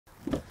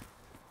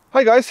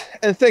Hi guys,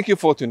 and thank you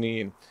for tuning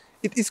in.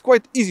 It is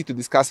quite easy to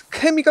discuss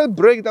chemical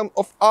breakdown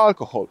of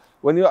alcohol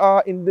when you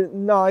are in the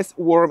nice,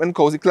 warm and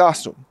cozy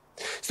classroom.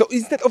 So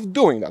instead of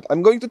doing that,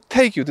 I'm going to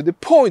take you to the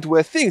point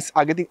where things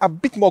are getting a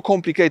bit more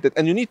complicated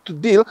and you need to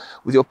deal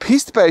with your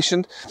pissed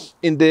patient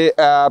in the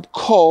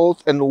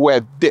cold and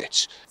wet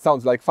ditch.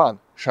 Sounds like fun,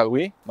 shall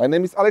we? My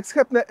name is Alex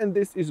Hepner and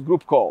this is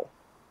Group Call.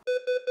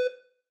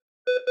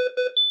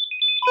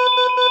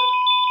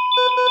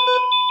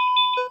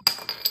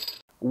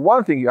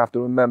 One thing you have to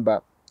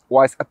remember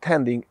whilst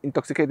attending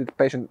intoxicated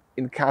patient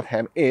in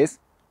CAT-HEM is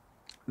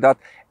that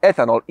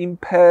ethanol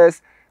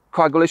impairs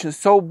coagulation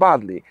so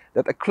badly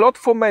that a clot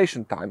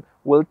formation time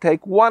will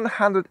take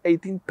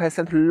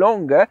 118%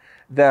 longer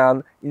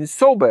than in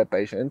sober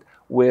patient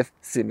with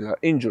similar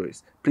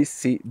injuries. Please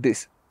see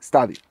this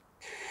study.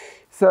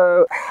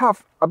 So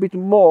have a bit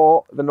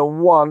more than a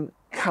one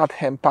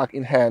CAT-HEM pack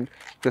in hand,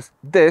 because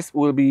this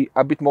will be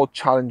a bit more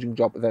challenging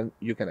job than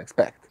you can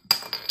expect.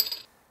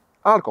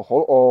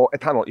 Alcohol, or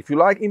ethanol if you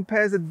like,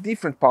 impairs the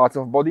different parts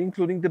of the body,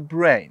 including the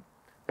brain,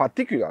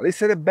 particularly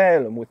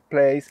cerebellum, which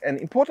plays an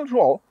important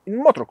role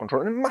in motor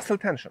control and muscle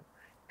tension.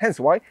 Hence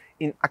why,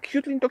 in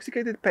acutely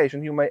intoxicated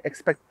patients, you may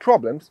expect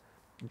problems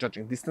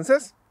judging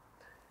distances,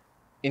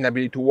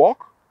 inability to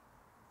walk,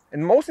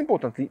 and most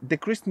importantly,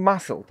 decreased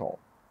muscle tone.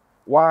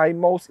 Why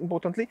most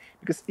importantly?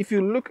 Because if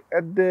you look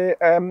at the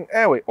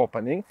airway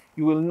opening,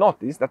 you will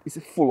notice that it's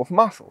full of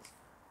muscles,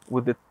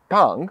 with the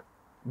tongue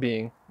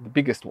being the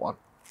biggest one.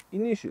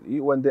 Initially,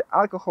 when the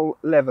alcohol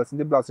levels in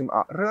the bloodstream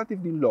are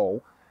relatively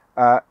low,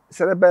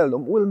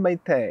 cerebellum will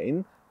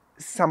maintain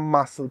some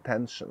muscle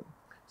tension.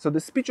 So the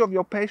speech of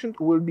your patient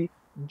will be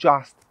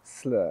just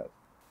slurred,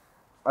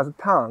 as the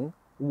tongue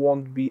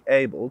won't be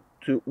able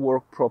to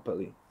work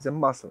properly. It's a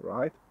muscle,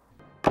 right?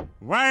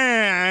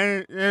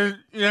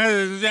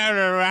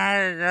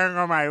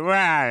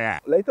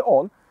 Later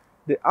on,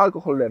 the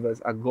alcohol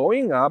levels are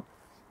going up,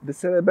 the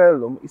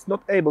cerebellum is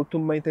not able to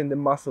maintain the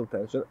muscle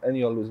tension, and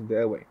you're losing the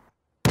airway.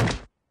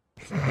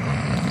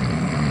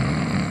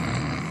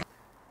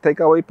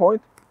 Takeaway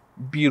point: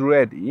 be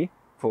ready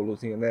for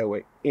losing an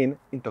airway in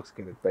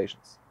intoxicated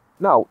patients.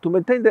 Now, to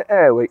maintain the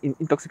airway in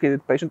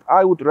intoxicated patients,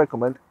 I would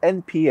recommend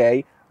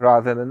NPA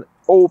rather than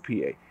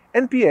OPA.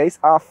 NPAs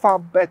are far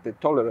better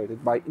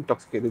tolerated by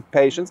intoxicated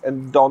patients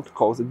and don't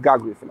cause a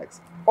gag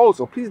reflex.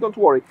 Also, please don't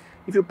worry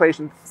if your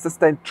patient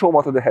sustained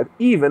trauma to the head,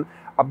 even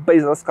a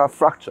basal skull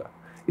fracture.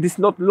 It is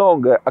not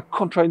longer a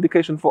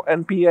contraindication for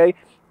NPA,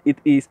 it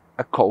is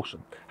a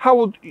caution. How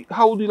would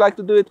you like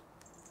to do it?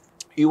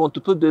 You want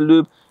to put the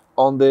loop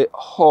on the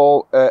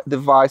whole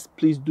device.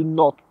 Please do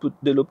not put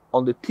the loop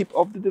on the tip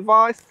of the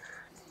device.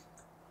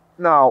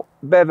 Now,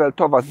 bevel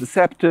towards the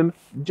septum,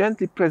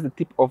 gently press the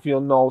tip of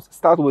your nose.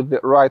 Start with the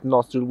right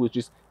nostril, which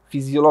is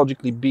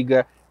physiologically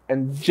bigger,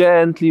 and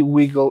gently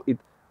wiggle it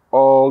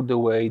all the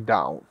way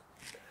down.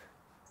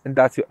 And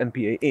that's your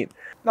NPA in.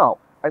 Now,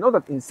 I know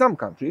that in some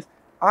countries,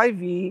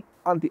 IV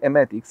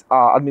antiemetics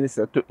are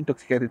administered to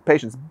intoxicated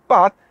patients,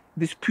 but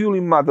it is purely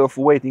a matter of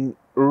weighting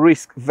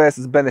risk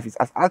versus benefits,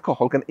 as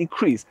alcohol can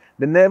increase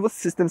the nervous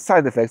system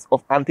side effects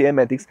of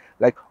antiemetics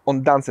like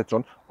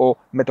ondansetron or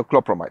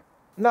metoclopramide.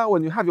 Now,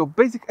 when you have your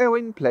basic airway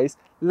in place,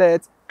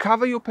 let's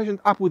cover your patient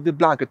up with the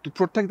blanket to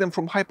protect them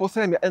from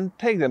hypothermia and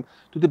take them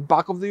to the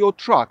back of your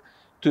truck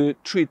to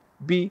treat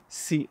B,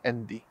 C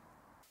and D.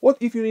 What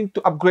if you need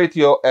to upgrade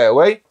your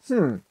airway?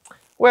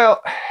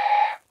 Well,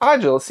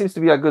 Igel seems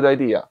to be a good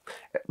idea,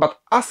 but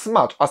as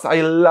much as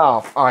I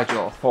love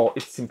Igel for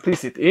its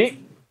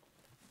simplicity,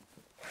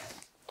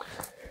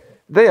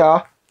 they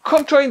are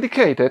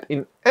contraindicated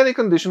in any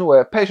condition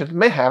where a patient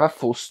may have a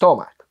full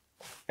stomach.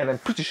 And I'm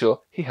pretty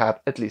sure he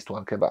had at least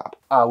one kebab.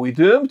 Are we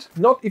doomed?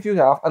 Not if you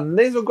have a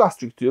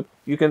nasogastric tube.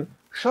 You can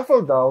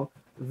shuffle down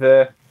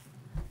the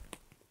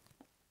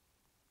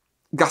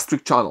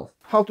gastric channel.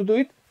 How to do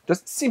it?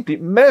 Just simply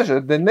measure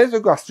the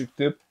nasogastric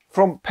tube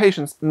from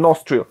patient's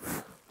nostril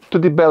to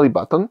the belly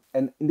button,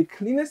 and in the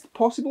cleanest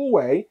possible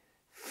way,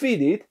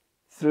 feed it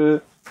through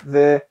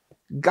the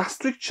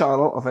gastric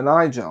channel of an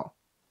Igel.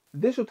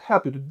 This should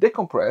help you to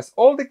decompress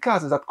all the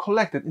gases that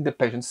collected in the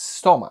patient's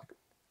stomach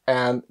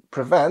and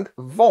prevent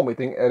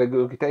vomiting and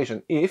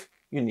regurgitation if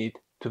you need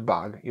to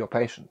bug your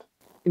patient.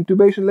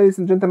 Intubation, ladies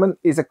and gentlemen,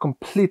 is a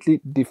completely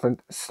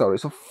different story.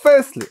 So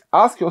firstly,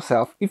 ask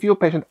yourself if your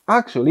patient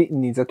actually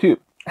needs a tube.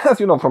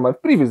 As you know from my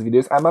previous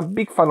videos, I'm a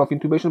big fan of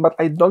intubation, but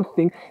I don't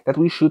think that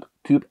we should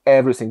tube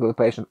every single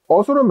patient.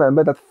 Also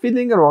remember that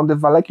fiddling around the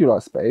vallecular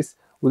space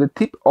with the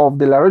tip of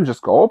the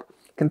laryngoscope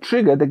can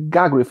trigger the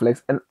gag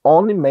reflex and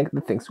only make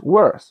the things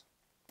worse.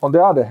 On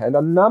the other hand,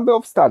 a number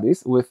of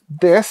studies, with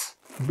this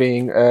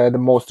being the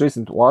most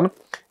recent one,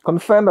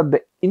 confirm that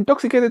the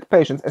intoxicated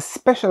patients,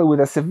 especially with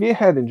a severe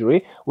head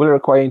injury, will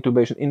require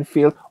intubation in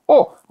field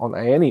or on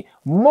A&E,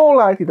 more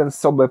likely than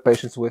sober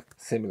patients with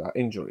similar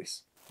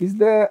injuries. Is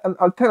there an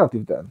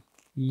alternative then?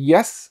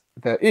 Yes,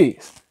 there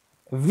is.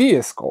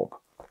 VScope,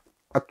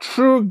 a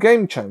true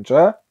game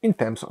changer in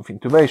terms of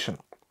intubation.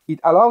 It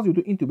allows you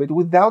to intubate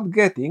without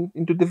getting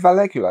into the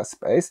valvular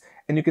space,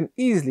 and you can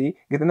easily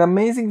get an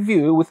amazing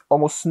view with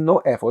almost no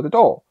effort at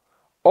all.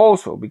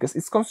 Also, because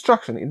its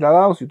construction, it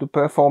allows you to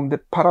perform the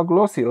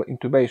paraglossal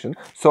intubation,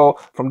 so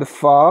from the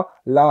far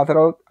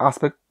lateral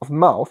aspect of the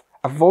mouth,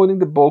 avoiding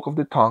the bulk of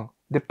the tongue.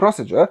 The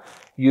procedure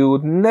you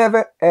would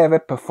never ever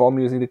perform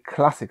using the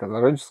classical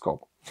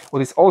laryngoscope.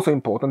 What is also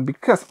important,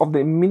 because of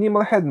the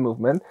minimal head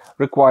movement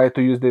required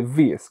to use the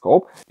VS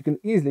scope, you can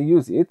easily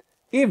use it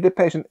if the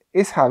patient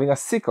is having a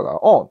C collar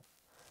on.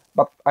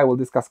 But I will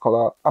discuss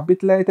collar a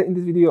bit later in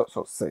this video,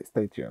 so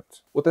stay tuned.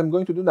 What I'm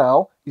going to do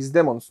now is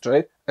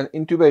demonstrate an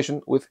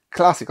intubation with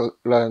classical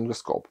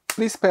laryngoscope.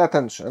 Please pay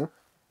attention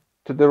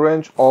to the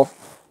range of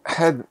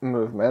head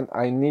movement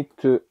I need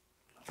to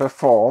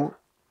perform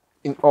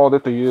in order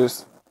to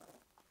use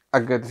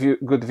a good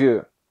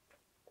view.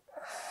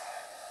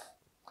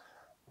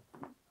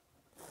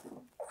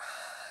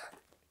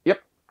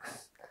 Yep,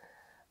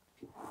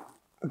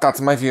 that's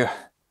my view.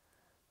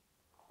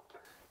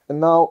 And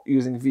now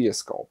using VS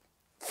scope.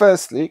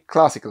 Firstly,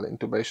 classical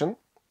intubation.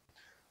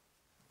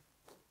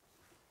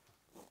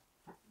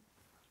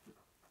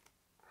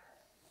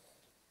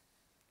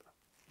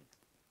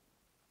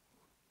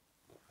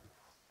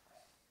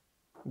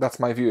 That's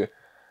my view.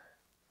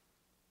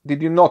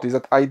 Did you notice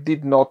that I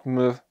did not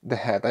move the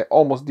head? I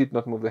almost did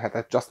not move the head.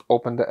 I just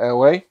opened the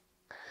airway.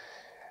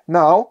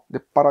 Now,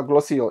 the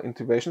paraglossal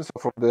intubation, so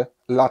from the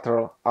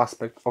lateral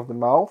aspect of the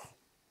mouth.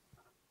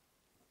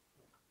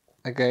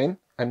 Again,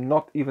 I'm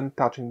not even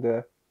touching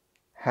the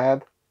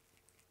head.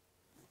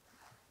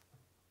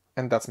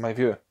 And that's my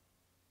view.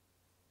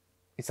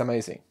 It's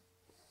amazing.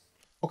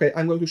 Okay,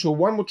 I'm going to show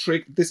one more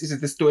trick. This is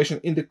the situation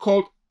in the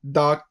cold,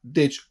 dark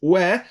ditch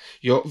where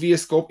your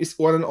VS scope is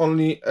one and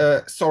only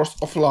source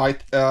of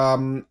light.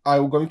 I'm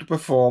going to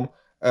perform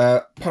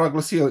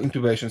paraglossal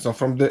intubation, so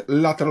from the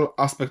lateral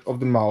aspect of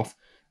the mouth.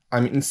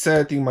 I'm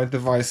inserting my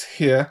device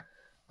here,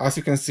 as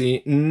you can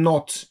see,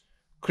 not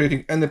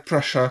creating any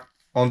pressure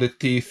on the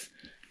teeth,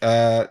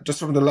 just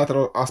from the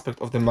lateral aspect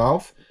of the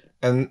mouth.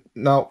 And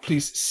now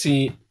please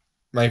see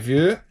my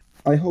view.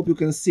 I hope you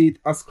can see it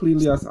as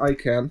clearly as I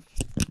can.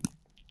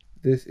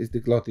 This is the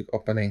glottic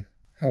opening.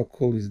 How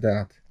cool is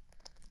that?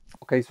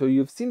 Okay, so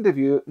you've seen the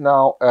view.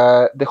 Now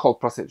the whole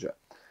procedure.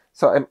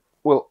 So I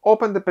will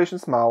open the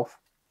patient's mouth.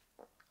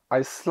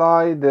 I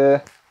slide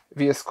the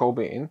VS scope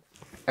in.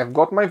 I've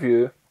got my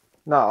view.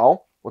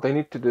 Now what I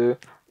need to do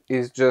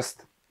is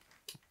just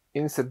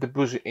insert the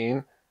bougie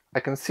in. I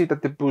can see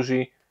that the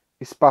bougie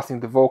is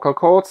passing the vocal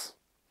cords.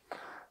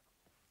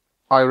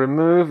 I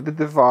remove the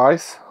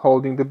device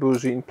holding the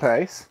bougie in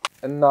place,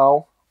 and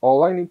now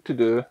all I need to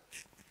do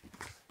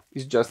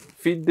is just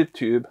feed the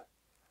tube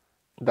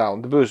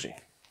down the bougie.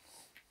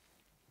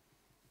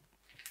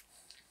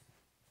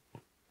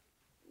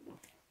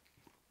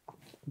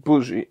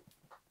 Bougie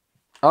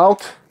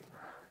out,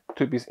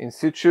 tube is in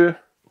situ,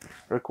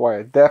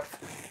 required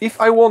depth. If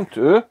I want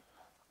to,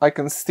 I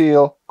can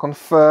still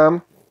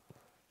confirm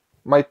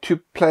my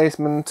tube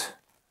placement,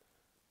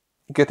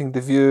 getting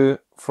the view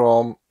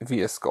from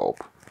VS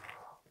scope.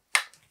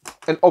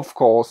 And of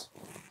course,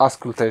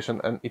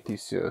 auscultation and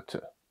EtCO2.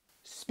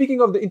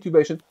 Speaking of the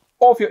intubation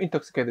of your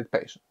intoxicated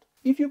patient.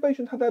 If your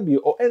patient had a beer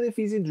or any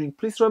fizzy drink,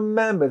 please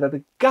remember that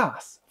the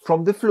gas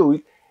from the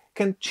fluid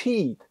can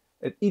cheat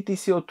an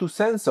EtCO2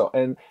 sensor,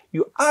 and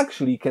you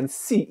actually can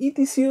see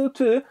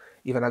EtCO2,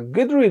 even a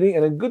good reading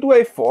and a good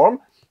waveform,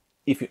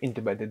 if you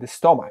intubated the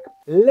stomach.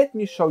 Let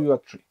me show you a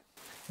trick.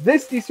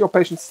 This is your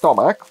patient's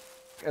stomach,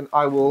 and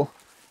I will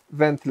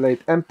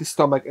ventilate empty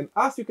stomach, and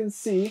as you can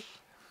see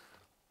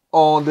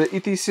on the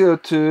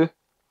EtCO2,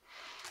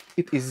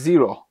 it is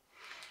 0,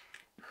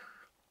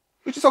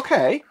 which is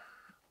okay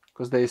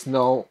because there is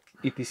no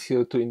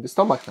EtCO2 in the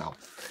stomach now.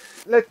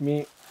 Let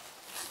me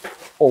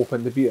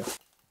open the beer.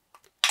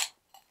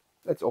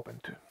 Let's open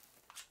too.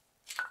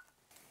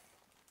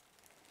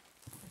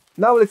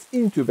 Now let's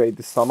intubate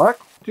the stomach.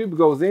 Tube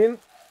goes in.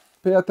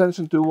 Pay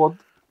attention to what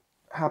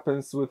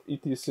happens with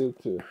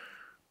EtCO2.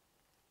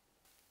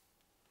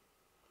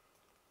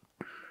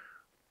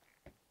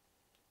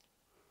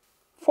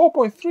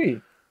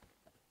 4.3.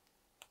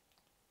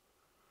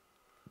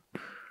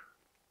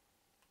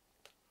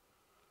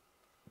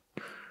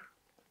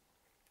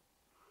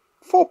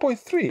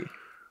 4.3.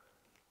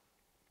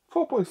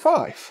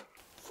 4.5.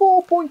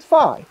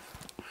 4.5.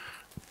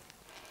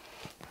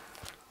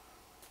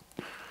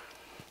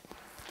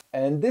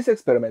 And this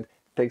experiment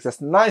takes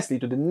us nicely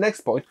to the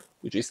next point,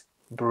 which is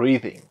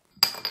breathing.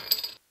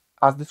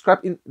 As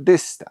described in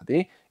this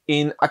study,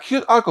 in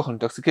acute alcohol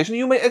intoxication,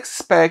 you may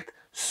expect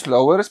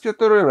slower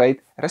respiratory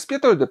rate,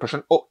 respiratory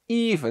depression, or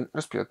even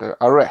respiratory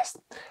arrest.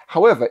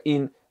 However,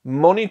 in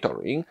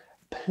monitoring,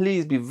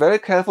 please be very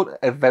careful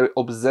and very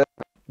observant.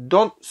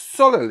 Don't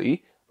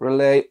solely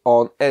rely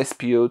on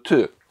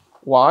SpO2.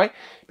 Why?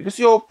 Because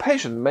your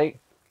patient may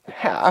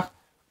have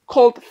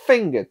cold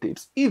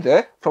fingertips,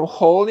 either from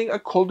holding a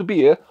cold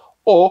beer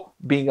or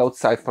being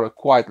outside for a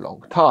quite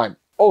long time.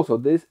 Also,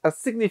 there is a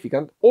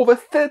significant over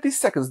 30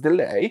 seconds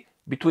delay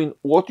between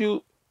what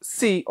you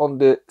see on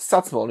the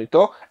SATS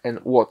monitor and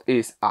what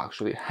is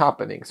actually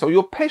happening. So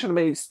your patient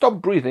may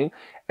stop breathing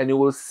and you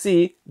will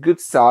see good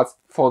SATS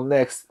for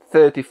next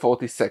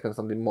 30-40 seconds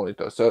on the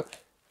monitor. So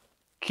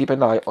keep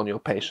an eye on your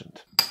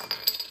patient.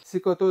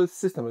 Circulatory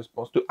system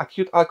response to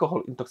acute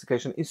alcohol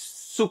intoxication is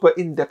super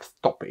in-depth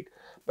topic,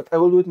 but I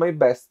will do my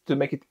best to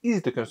make it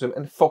easy to consume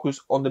and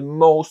focus on the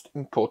most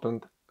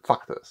important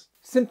factors.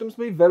 Symptoms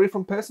may vary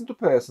from person to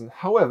person.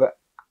 However,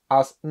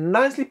 as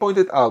nicely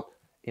pointed out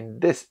in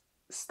this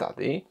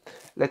study,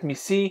 let me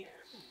see,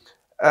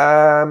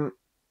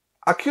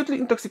 acutely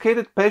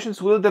intoxicated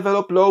patients will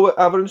develop lower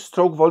average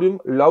stroke volume,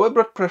 lower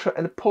blood pressure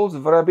and pulse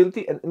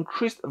variability, and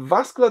increased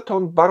vascular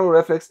tone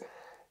baroreflex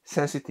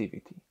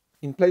sensitivity.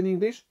 In plain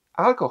English,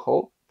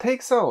 alcohol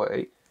takes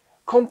away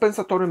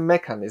compensatory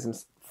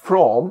mechanisms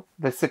from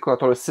the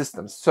circulatory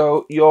system,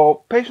 so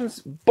your patient's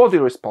body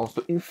response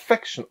to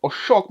infection or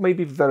shock may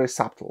be very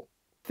subtle.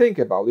 Think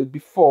about it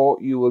before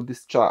you will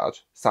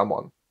discharge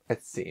someone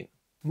at scene.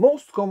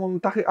 Most common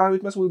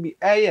tachyarrhythmias will be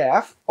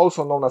AF,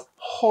 also known as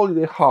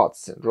holiday heart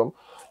syndrome,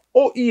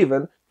 or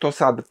even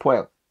torsade de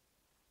pointes.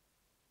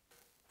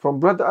 From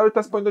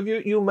bradyarrhythmia's point of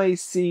view, you may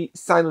see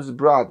sinus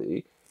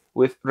brady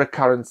with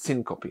recurrent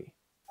syncope.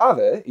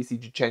 Other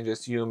ECG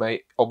changes you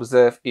may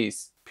observe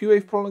is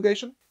P-wave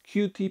prolongation,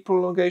 QT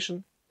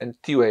prolongation,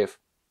 and T-wave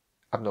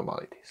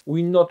abnormalities.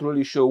 We're not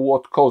really sure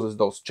what causes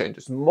those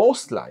changes.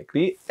 Most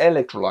likely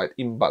electrolyte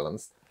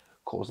imbalance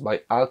caused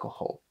by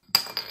alcohol.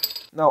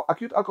 Now,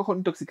 acute alcohol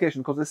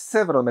intoxication causes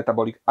several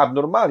metabolic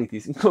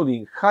abnormalities,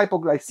 including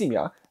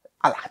hypoglycemia,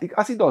 lactic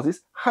acidosis,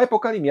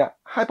 hypokalemia,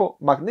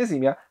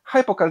 hypomagnesemia,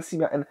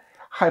 hypocalcemia, and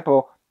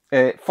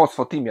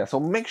hypophosphatemia.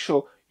 So make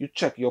sure you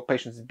check your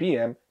patient's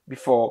BM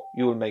before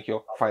you will make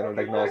your final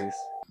diagnosis.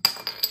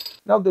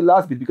 Now the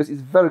last bit, because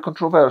it's very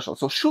controversial.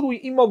 So should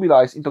we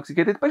immobilize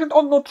intoxicated patient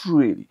or not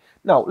really?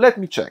 Now let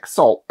me check.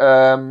 So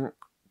the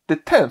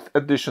 10th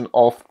edition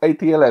of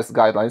ATLS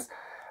guidelines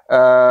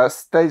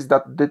states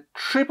that the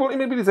triple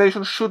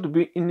immobilization should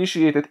be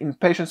initiated in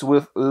patients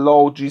with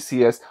low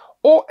GCS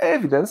or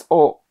evidence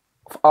of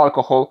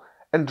alcohol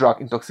and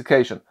drug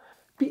intoxication.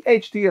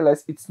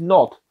 PHTLS, it's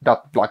not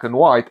that black and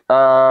white.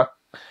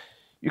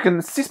 You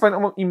can C-spine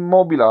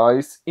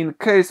immobilize in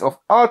case of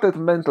altered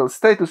mental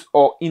status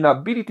or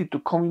inability to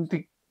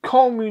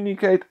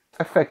communicate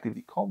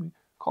effectively.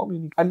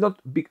 I'm not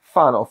a big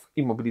fan of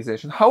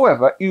immobilization.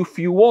 However, if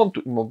you want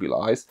to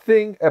immobilize,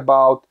 think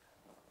about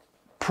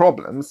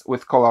problems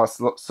with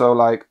collars, so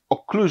like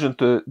occlusion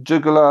to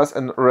jugulars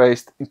and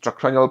raised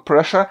intracranial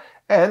pressure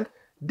and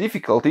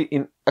difficulty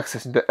in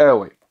accessing the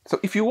airway. So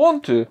if you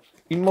want to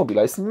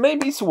immobilize,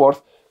 maybe it's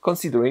worth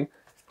considering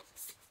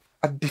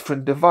a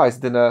different device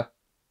than a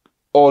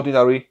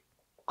ordinary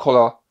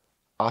collar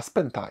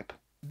Aspen type.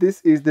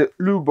 This is the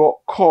Lubo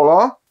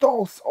collar.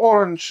 Those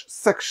orange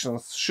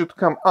sections should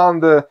come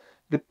under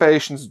the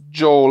patient's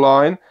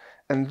jawline,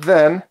 and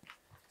then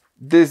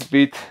this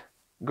bit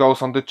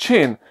goes on the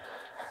chin.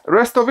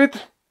 Rest of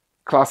it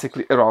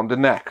classically around the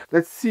neck.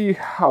 Let's see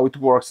how it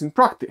works in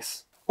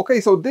practice.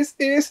 Okay, so this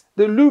is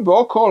the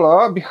Lubo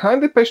collar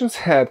behind the patient's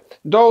head.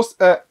 Those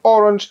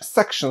orange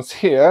sections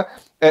here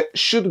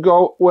should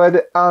go where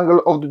the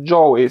angle of the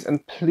jaw is,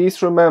 and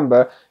please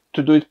remember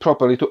to do it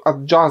properly, to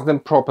adjust them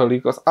properly,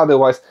 because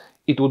otherwise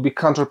it would be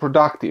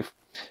counterproductive.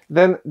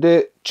 Then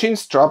the chin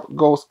strap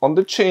goes on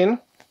the chin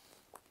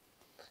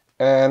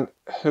and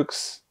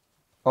hooks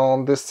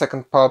on the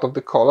second part of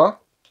the collar.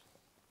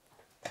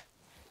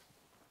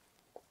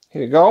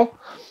 Here you go.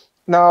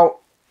 Now,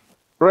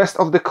 rest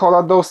of the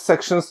collar, those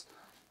sections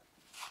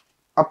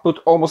are put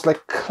almost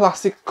like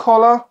classic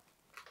collar.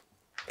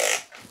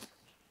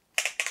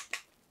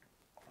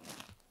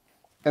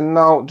 And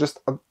now just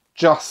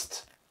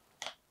adjust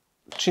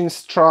chin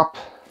strap.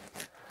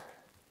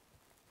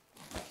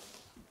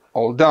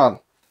 All done.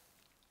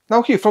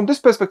 Now here, from this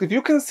perspective,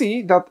 you can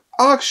see that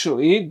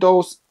actually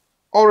those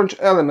orange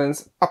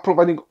elements are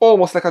providing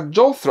almost like a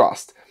jaw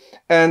thrust.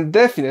 And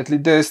definitely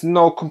there is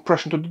no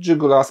compression to the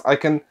jugulars. I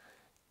can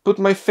put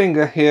my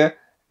finger here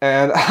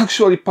and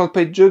actually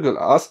palpate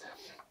jugulars.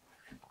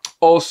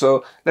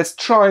 Also, let's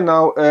try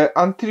now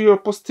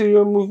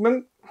anterior-posterior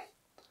movement.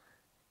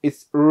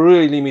 It's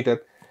really limited.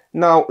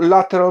 Now,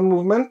 lateral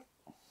movement.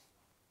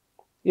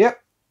 Yeah,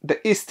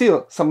 there is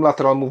still some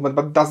lateral movement,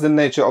 but that's the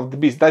nature of the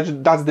beast.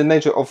 That's the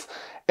nature of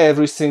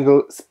every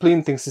single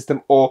splinting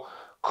system or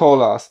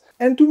collars.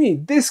 And to me,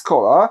 this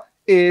collar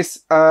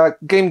is a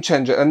game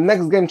changer, a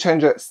next game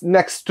changer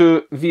next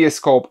to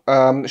VS-Scope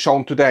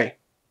shown today.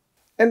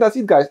 And that's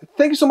it, guys.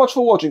 Thank you so much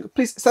for watching.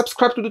 Please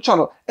subscribe to the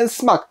channel and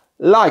smack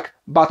like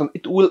button.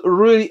 It will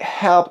really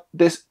help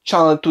this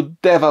channel to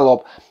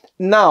develop.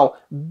 Now,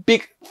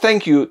 big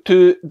thank you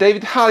to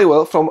David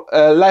Halliwell from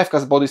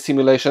Lifecast Body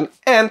Simulation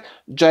and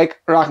Jake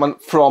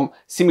Rachman from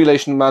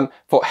Simulation Man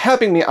for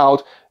helping me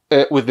out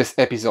with this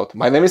episode.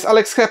 My name is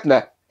Alex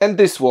Hepner and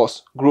this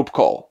was Group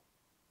Call.